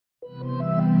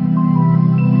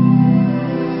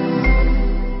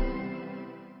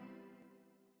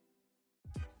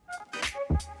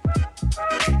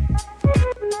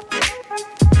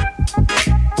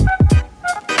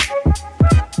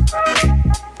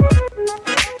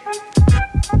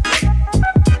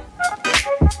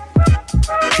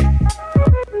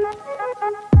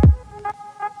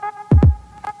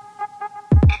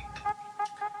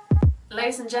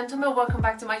gentlemen, welcome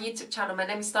back to my YouTube channel. My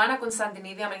name is Diana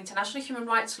Gonzandinidi. I'm an international human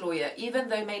rights lawyer. Even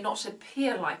though it may not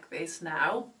appear like this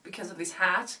now because of this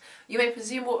hat, you may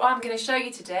presume what I'm going to show you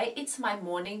today, it's my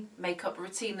morning makeup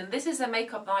routine. And this is a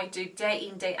makeup that I do day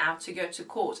in, day out to go to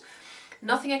court.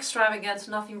 Nothing extravagant,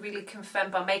 nothing really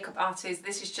confirmed by makeup artists.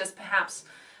 This is just perhaps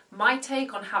my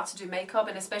take on how to do makeup,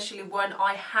 and especially when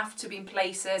I have to be in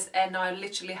places and I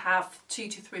literally have 2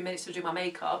 to 3 minutes to do my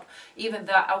makeup. Even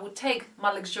though I would take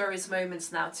my luxurious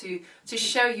moments now to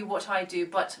show you what I do,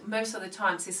 but most of the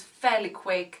times it's fairly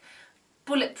quick,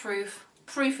 bulletproof,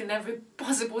 proof in every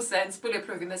possible sense,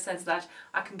 bulletproof in the sense that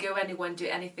I can go anywhere and do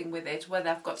anything with it, whether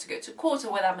I've got to go to court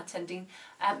or whether I'm attending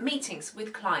meetings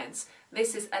with clients.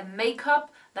 This is a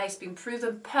makeup that has been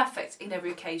proven perfect in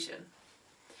every occasion.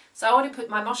 So I already put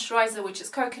my moisturiser, which is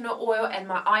coconut oil, and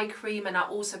my eye cream, and I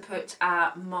also put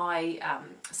my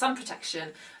sun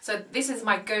protection. So this is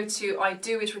my go-to. I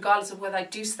do it regardless of whether I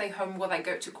do stay home or whether I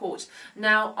go to court.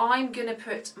 Now I'm going to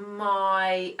put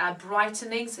my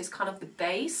brightening, so it's kind of the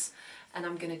base, and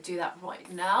I'm going to do that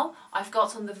right now. I've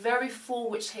got on the very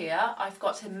forward here, I've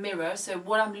got a mirror, so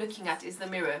what I'm looking at is the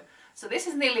mirror. So this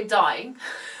is nearly dying.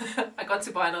 I got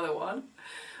to buy another one,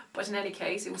 but in any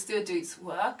case it will still do its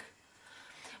work.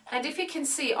 And if you can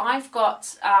see, I've got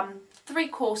 3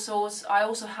 corsoles. I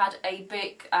also had a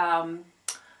big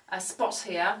spot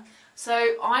here.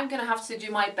 So I'm going to have to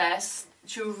do my best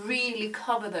to really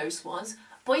cover those ones.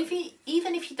 But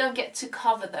even if you don't get to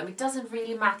cover them, it doesn't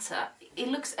really matter. It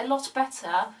looks a lot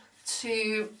better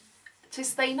to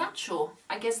stay natural.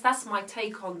 I guess that's my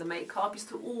take on the makeup, is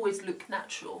to always look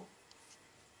natural.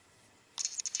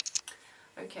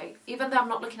 Okay, even though I'm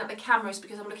not looking at the cameras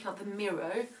because I'm looking at the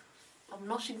mirror, I'm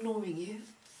not ignoring you.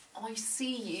 I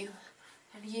see you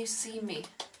and you see me.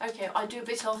 Okay, I do a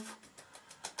bit of,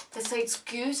 they say it's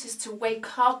good, is to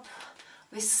wake up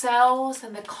the cells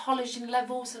and the collagen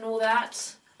levels and all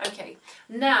that. Okay,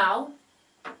 now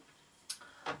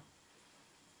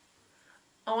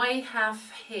I have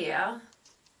here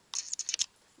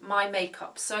my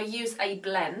makeup. So I use a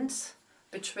blend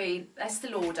between Estee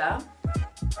Lauder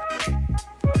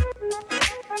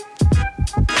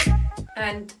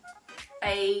and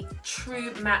a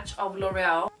true match of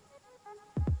L'Oreal.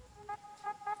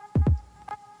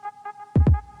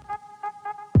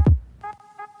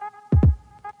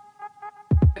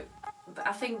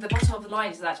 I think the bottom of the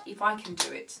line is that if I can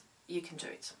do it, you can do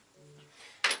it.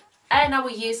 And I will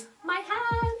use my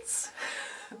hands.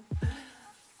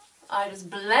 I just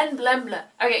blend, blend, blend.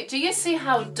 Okay, do you see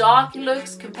how dark it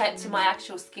looks compared to my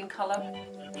actual skin colour?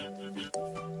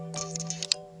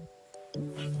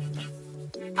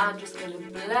 I'm just going to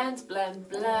blend, blend,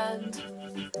 blend.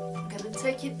 I'm going to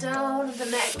take it down the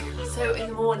neck. So in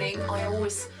the morning I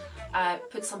always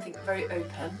put something very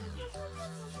open,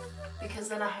 because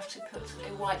then I have to put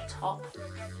a white top.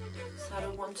 So I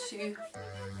don't want to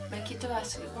make it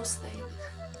dirty or stain.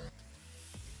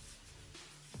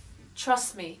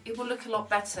 Trust me, it will look a lot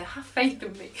better. Have faith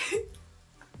in me.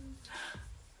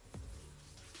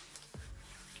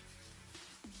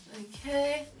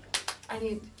 Okay. I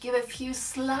need to give a few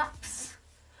slaps.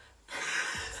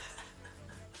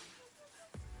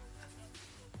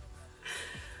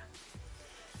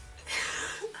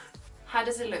 How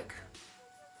does it look?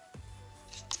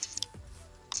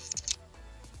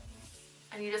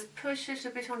 And you just push it a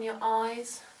bit on your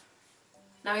eyes.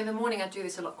 Now in the morning I do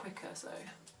this a lot quicker, so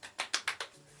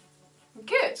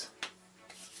good.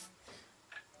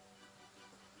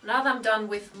 Now that I'm done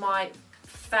with my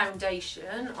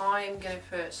foundation, I'm going to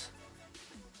put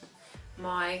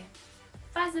my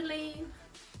Vaseline.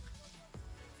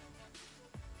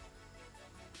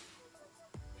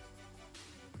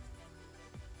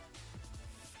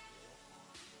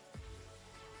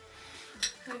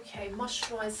 Okay,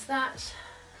 moisturise that.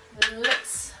 The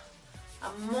lips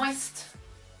are moist.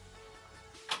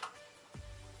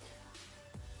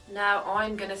 Now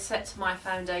I'm going to set my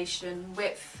foundation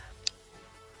with,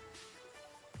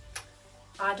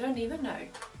 I don't even know.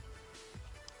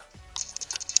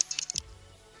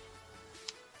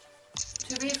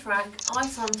 To be frank, I'm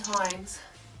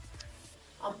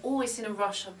always in a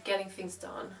rush of getting things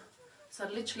done. So I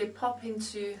literally pop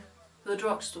into the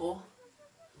drugstore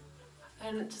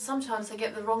and sometimes I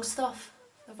get the wrong stuff,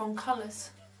 the wrong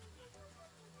colours.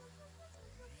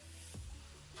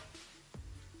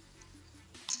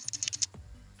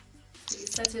 So you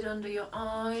set it under your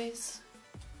eyes.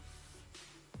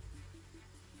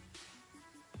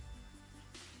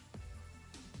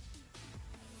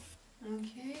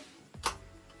 Okay.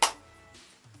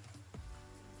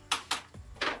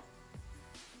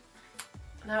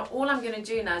 Now all I'm going to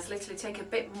do now is literally take a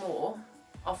bit more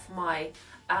of my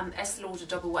Estee Lauder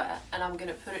Double Wear, and I'm going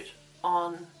to put it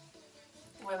on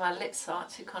where my lips are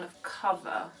to kind of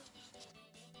cover.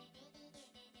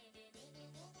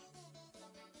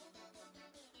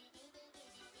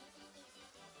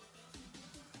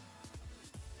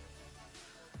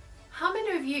 How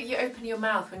many of you open your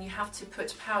mouth when you have to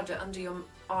put powder under your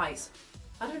eyes?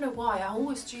 I don't know why, I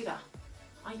always do that.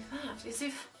 Like that, as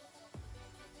if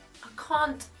I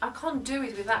can't do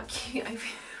it without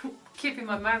keeping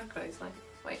my mouth closed. Like,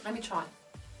 wait, let me try.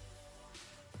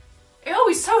 Oh,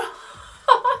 it's so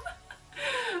hot.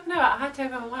 No, I had to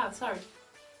open my mouth, sorry.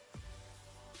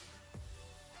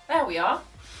 There we are.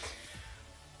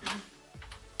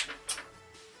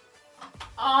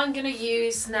 I'm going to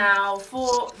use now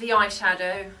for the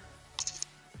eyeshadow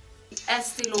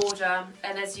Estee Lauder,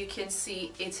 and as you can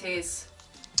see, it has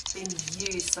been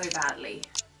used so badly.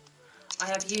 I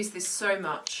have used this so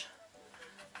much.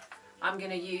 I'm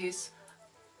going to use,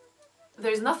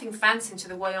 there's nothing fancy to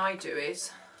the way I do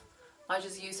it. I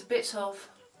just use a bit of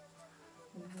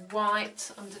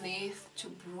white underneath to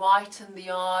brighten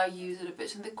the eye, use it a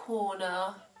bit in the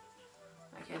corner.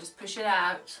 Okay, just push it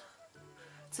out.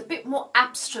 It's a bit more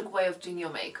abstract way of doing your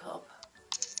makeup.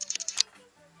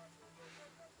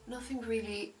 Nothing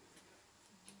really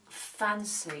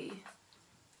fancy.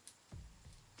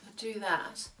 I do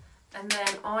that, and then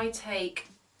I take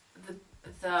the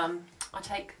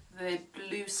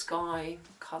blue sky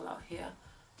colour here,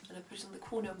 and I put it on the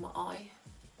corner of my eye.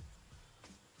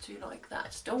 Do like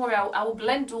that. Don't worry, I will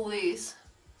blend all these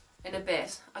in a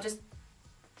bit. I just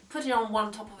put it on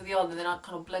one top of the other, then I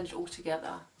kind of blend it all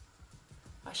together.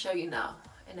 I'll show you now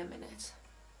in a minute.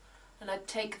 And I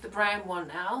take the brown one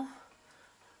now.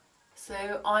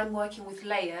 So I'm working with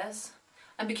layers,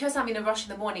 and because I'm in a rush in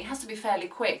the morning, it has to be fairly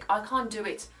quick. I can't do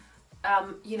it,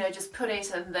 you know, just put it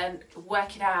and then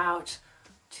work it out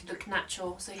to look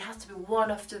natural. So it has to be one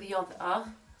after the other.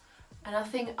 And I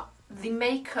think the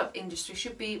makeup industry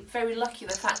should be very lucky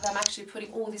the fact that I'm actually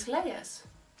putting all these layers.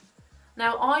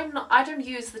 Now I don't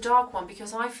use the dark one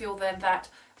because I feel then that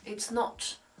it's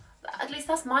not, at least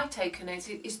that's my take on it,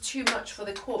 it's too much for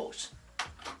the court.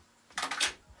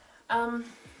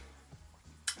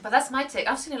 But that's my take.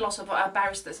 I've seen a lot of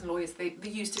barristers and lawyers, they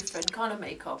use different kind of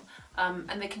makeup,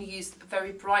 and they can use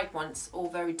very bright ones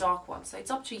or very dark ones. So it's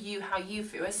up to you how you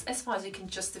feel, as far as you can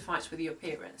justify it with your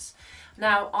appearance.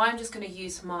 Now I'm just going to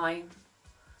use my,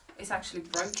 it's actually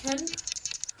broken,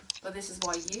 but this is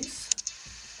what I use.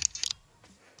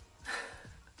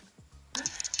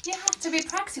 You have to be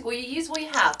practical, you use what you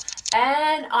have.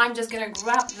 And I'm just going to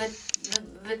grab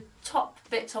the top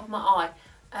bit of my eye,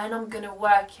 and I'm going to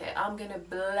work it. I'm going to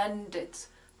blend it.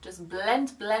 Just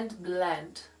blend, blend,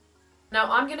 blend. Now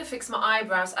I'm going to fix my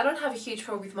eyebrows. I don't have a huge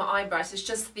problem with my eyebrows. It's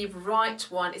just the right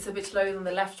one is a bit lower than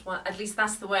the left one. At least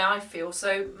that's the way I feel.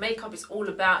 So makeup is all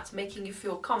about making you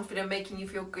feel confident, making you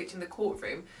feel good in the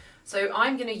courtroom. So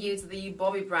I'm going to use the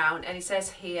Bobbi Brown, and it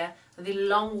says here, the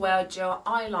Long Wear Gel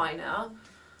Eyeliner.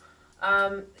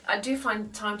 I do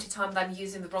find time to time that I'm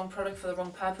using the wrong product for the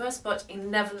wrong purpose, but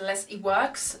nevertheless it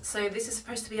works. So this is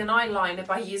supposed to be an eyeliner,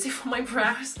 but I use it for my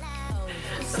brows.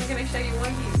 So I'm going to show you what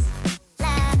I use.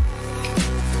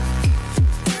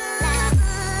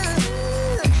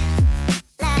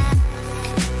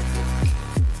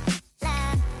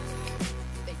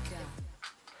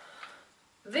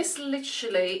 This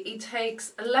literally, it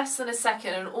takes less than a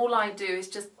second, and all I do is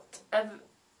just a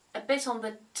bit on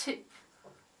the tip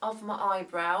of my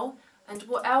eyebrow. And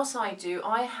what else I do,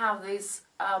 I have this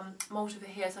mold over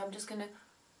here, so I'm just going to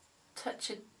touch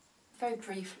it very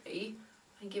briefly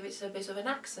and give it a bit of an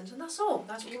accent, and that's all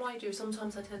I do.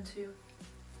 Sometimes I tend to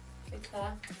fit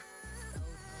there.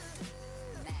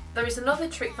 There is another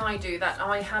trick that I do that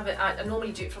I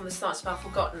normally do it from the start, but I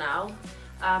forgot now.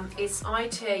 Is I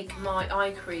take my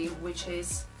eye cream, which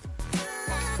is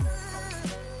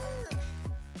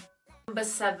number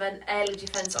 7 Early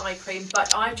Defense eye cream,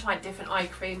 but I've tried different eye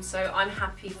creams, so I'm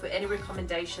happy for any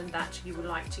recommendation that you would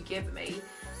like to give me.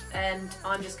 And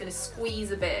I'm just going to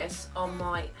squeeze a bit on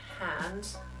my hand,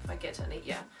 if I get any,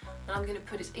 yeah. And I'm going to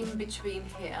put it in between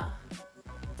here,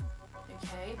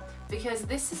 okay? Because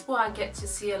this is where I get to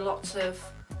see a lot of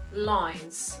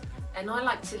lines, and I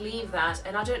like to leave that.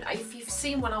 And I don't, if you've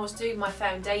seen when I was doing my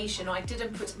foundation, I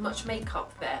didn't put much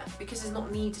makeup there because it's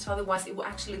not needed, otherwise it will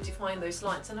actually define those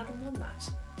lines, and I don't want that.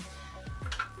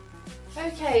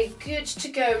 Okay, good to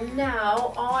go.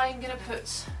 Now I'm going to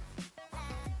put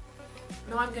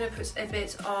a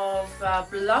bit of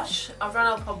blush. I've run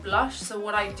out of blush, so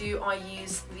what I do, I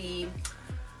use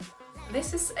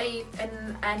this is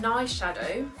an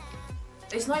eyeshadow,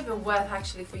 It's not even worth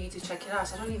actually for you to check it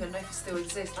out. I don't even know if it still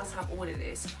exists. That's how old it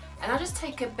is. And I just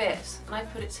take a bit and I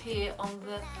put it here on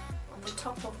the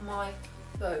top of my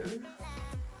bone.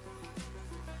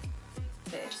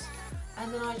 This.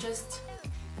 And then I just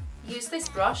use this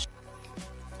brush.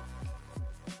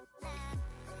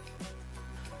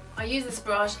 I use this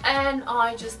brush and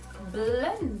I just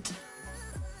blend.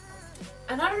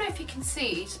 And I don't know if you can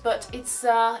see it, but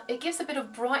it gives a bit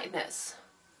of brightness.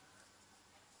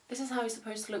 This is how it's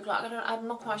supposed to look like. I'm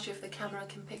not quite sure if the camera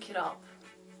can pick it up.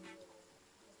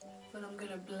 But I'm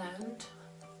gonna blend.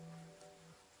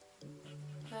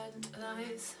 And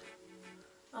nice.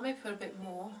 I may put a bit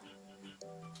more.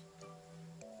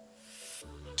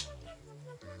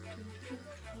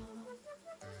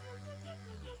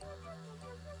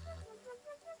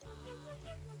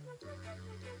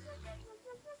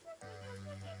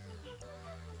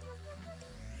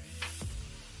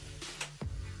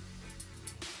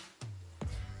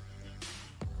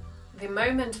 The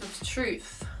moment of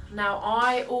truth. Now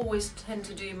I always tend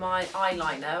to do my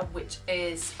eyeliner, which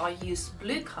is I use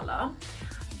blue colour,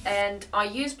 and I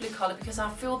use blue colour because I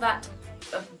feel that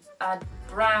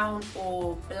brown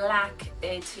or black,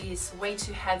 it is way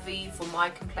too heavy for my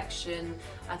complexion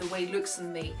and the way it looks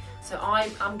on me. So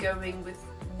I'm going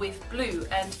with blue,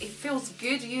 and it feels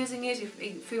good using it.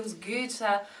 It feels good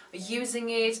using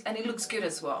it, and it looks good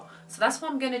as well. So that's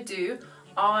what I'm gonna do.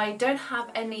 I don't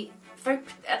have any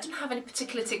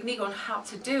particular technique on how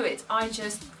to do it. I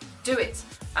just do it.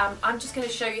 I'm just going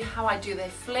to show you how I do the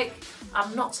flick.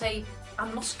 I'm not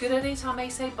good at it, I may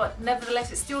say, but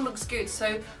nevertheless it still looks good.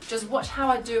 So just watch how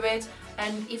I do it,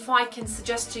 and if I can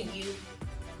suggest to you,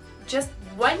 just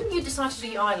when you decide to do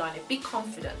your eyeliner, be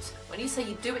confident. When you say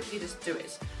you do it, you just do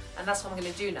it. And that's what I'm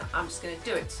going to do now. I'm just going to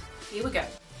do it. Here we go.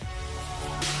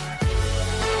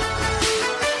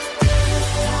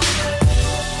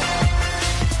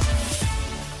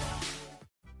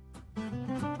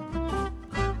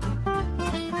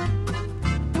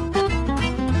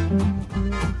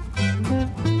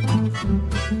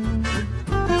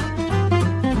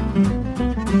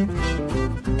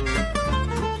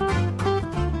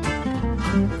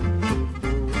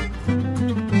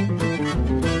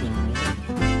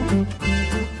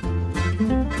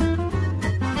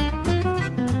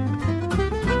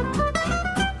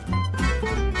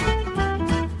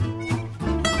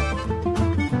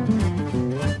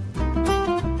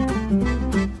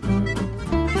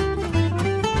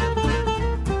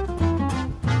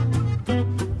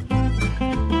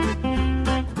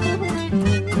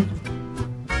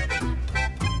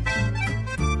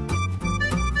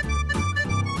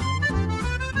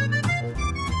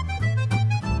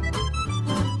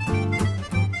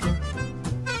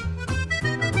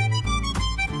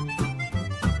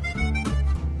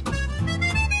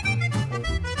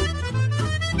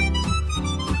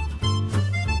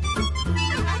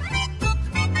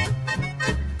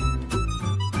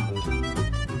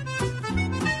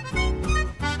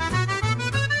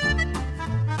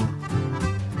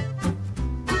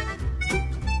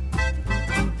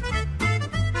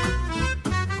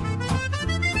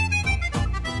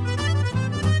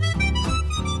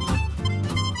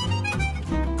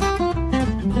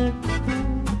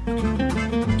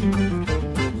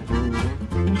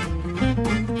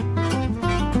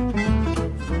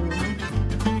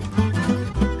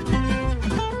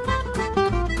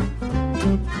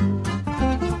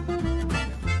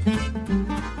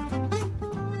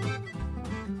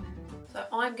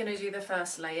 I'm going to do the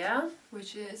first layer,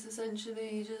 which is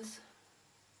essentially just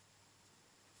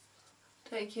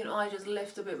taking, I just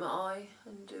lift a bit my eye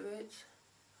and do it,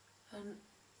 and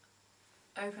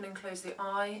open and close the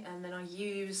eye, and then I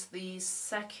use the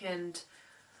second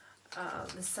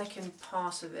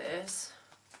part of this,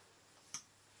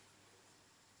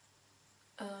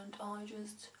 and I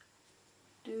just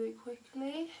do it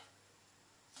quickly.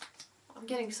 I'm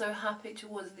getting so happy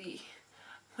towards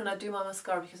when I do my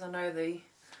mascara, because I know the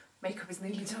makeup is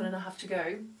nearly done and I have to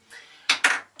go.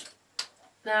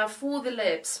 Now for the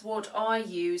lips, what I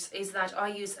use is that I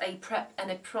use a prep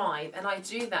and a prime, and I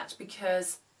do that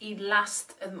because it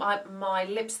lasts, my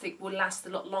lipstick will last a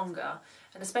lot longer,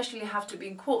 and especially I have to be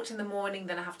in court in the morning,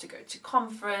 then I have to go to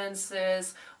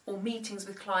conferences or meetings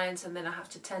with clients, and then I have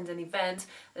to attend an event,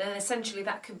 and then essentially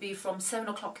that could be from 7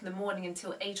 o'clock in the morning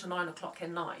until 8 or 9 o'clock at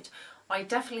night. I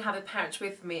definitely have a parent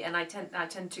with me, and I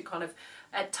tend to kind of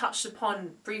touch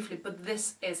upon briefly, but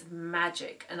this is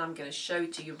magic, and I'm going to show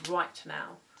it to you right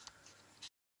now.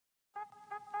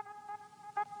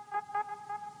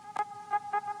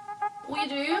 All you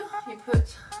do, you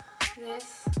put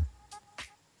this,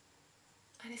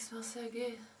 and it smells so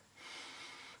good.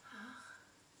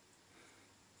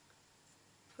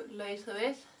 put loads of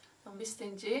it, don't be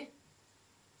stingy.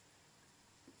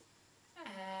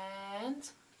 And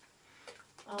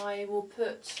I will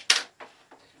put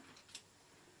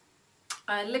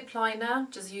a lip liner.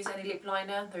 Just use any lip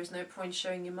liner, there's no point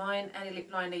showing you mine. Any lip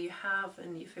liner you have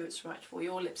and you feel it's right for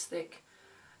your lipstick.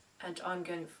 And I'm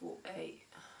going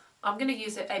to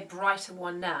use a brighter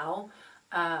one now,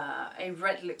 a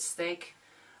red lipstick.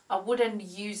 I wouldn't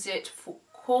use it for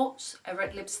court, a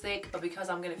red lipstick, but because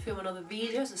I'm going to film another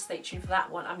video, so stay tuned for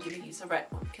that one, I'm going to use a red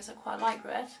one because I quite like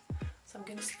red. So I'm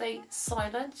going to stay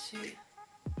silent to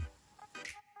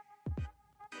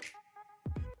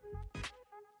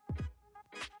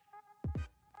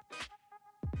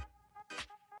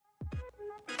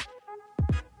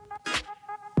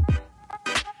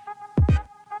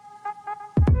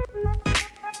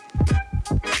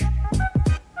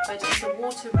but it's a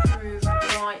waterproof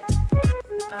bright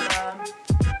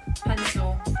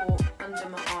pencil for under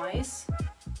my eyes.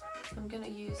 I'm going to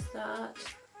use that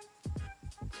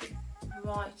to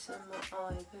brighten my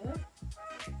eye bit,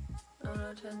 and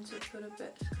I tend to put a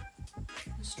bit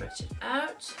and stretch it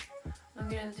out. I'm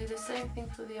going to do the same thing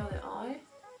for the other eye.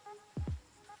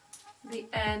 The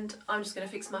end, I'm just going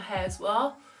to fix my hair as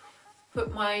well.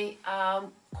 Put my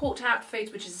court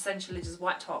outfit, which is essentially just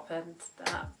white top and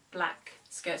black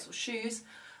skirts or shoes.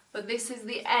 But this is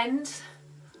the end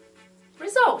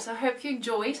result. I hope you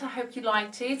enjoyed. I hope you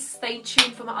liked it. Stay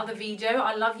tuned for my other video.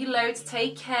 I love you loads.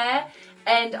 Take care.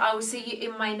 And I will see you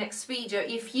in my next video.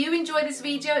 If you enjoyed this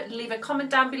video, leave a comment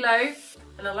down below.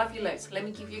 And I love you loads. Let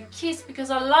me give you a kiss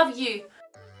because I love you.